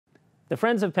The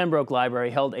Friends of Pembroke Library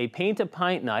held a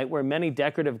Paint-a-Pint Night where many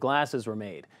decorative glasses were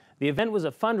made. The event was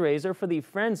a fundraiser for the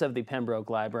Friends of the Pembroke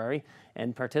Library,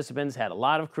 and participants had a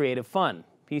lot of creative fun.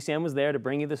 PCN was there to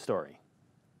bring you the story.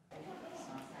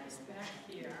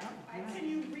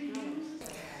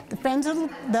 The Friends of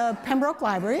the Pembroke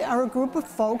Library are a group of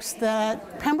folks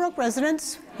that Pembroke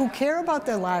residents who care about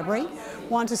their library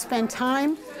want to spend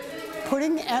time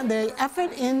putting the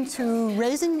effort into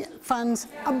raising funds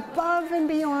above and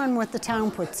beyond what the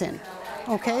town puts in.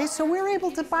 Okay, so we're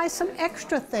able to buy some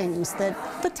extra things that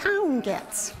the town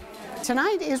gets.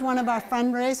 Tonight is one of our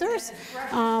fundraisers.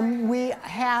 We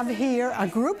have here a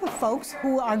group of folks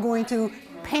who are going to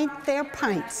paint their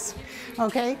pints.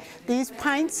 Okay, these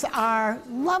pints are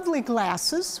lovely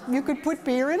glasses. You could put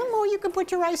beer in them or you could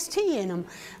put your iced tea in them.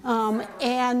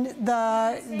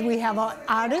 We have an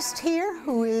artist here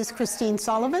who is Christine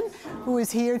Sullivan, who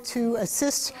is here to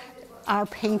assist our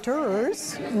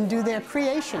painters and do their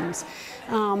creations.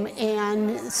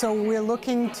 And so we're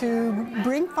looking to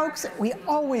bring folks, we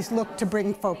always look to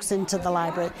bring folks into the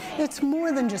library. It's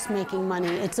more than just making money,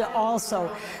 it's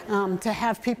also to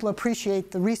have people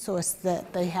appreciate the resource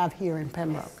that they have here in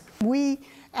Pembroke. We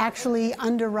actually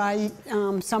underwrite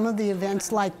some of the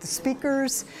events like the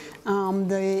speakers,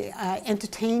 the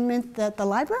entertainment that the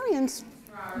librarians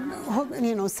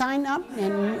sign up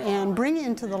and bring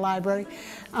into the library.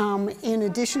 In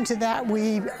addition to that,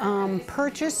 we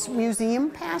purchase museum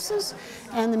passes,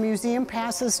 and the museum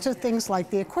passes to things like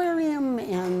the aquarium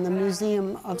and the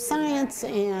Museum of Science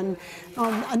and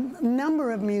a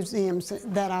number of museums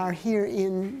that are here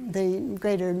in the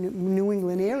greater New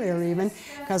England area even,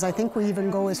 because I think we even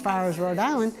go as far as Rhode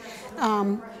Island.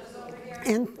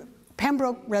 And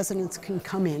Pembroke residents can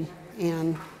come in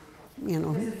and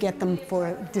get them for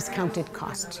a discounted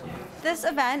cost. This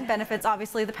event benefits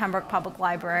obviously the Pembroke Public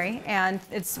Library, and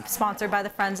it's sponsored by the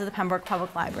Friends of the Pembroke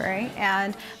Public Library,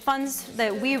 and funds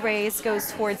that we raise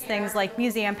goes towards things like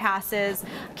museum passes,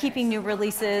 keeping new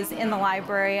releases in the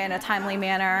library in a timely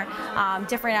manner,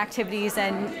 different activities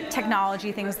and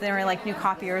technology things that are like new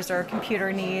copiers or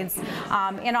computer needs,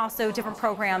 and also different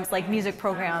programs like music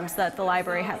programs that the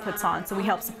library puts on, so we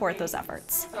help support those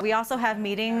efforts. We also have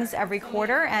meetings every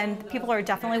quarter, and people are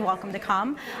definitely welcome to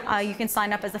come. You can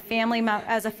sign up as a family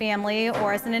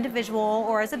or as an individual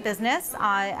or as a business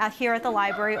here at the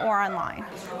library or online.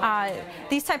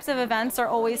 These types of events are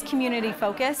always community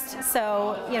focused,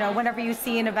 so whenever you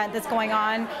see an event that's going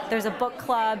on, there's a book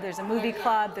club, there's a movie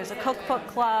club, there's a cookbook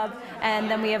club,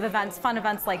 and then we have events, fun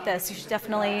events like this. You should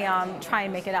definitely try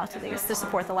and make it out to these to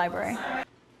support the library.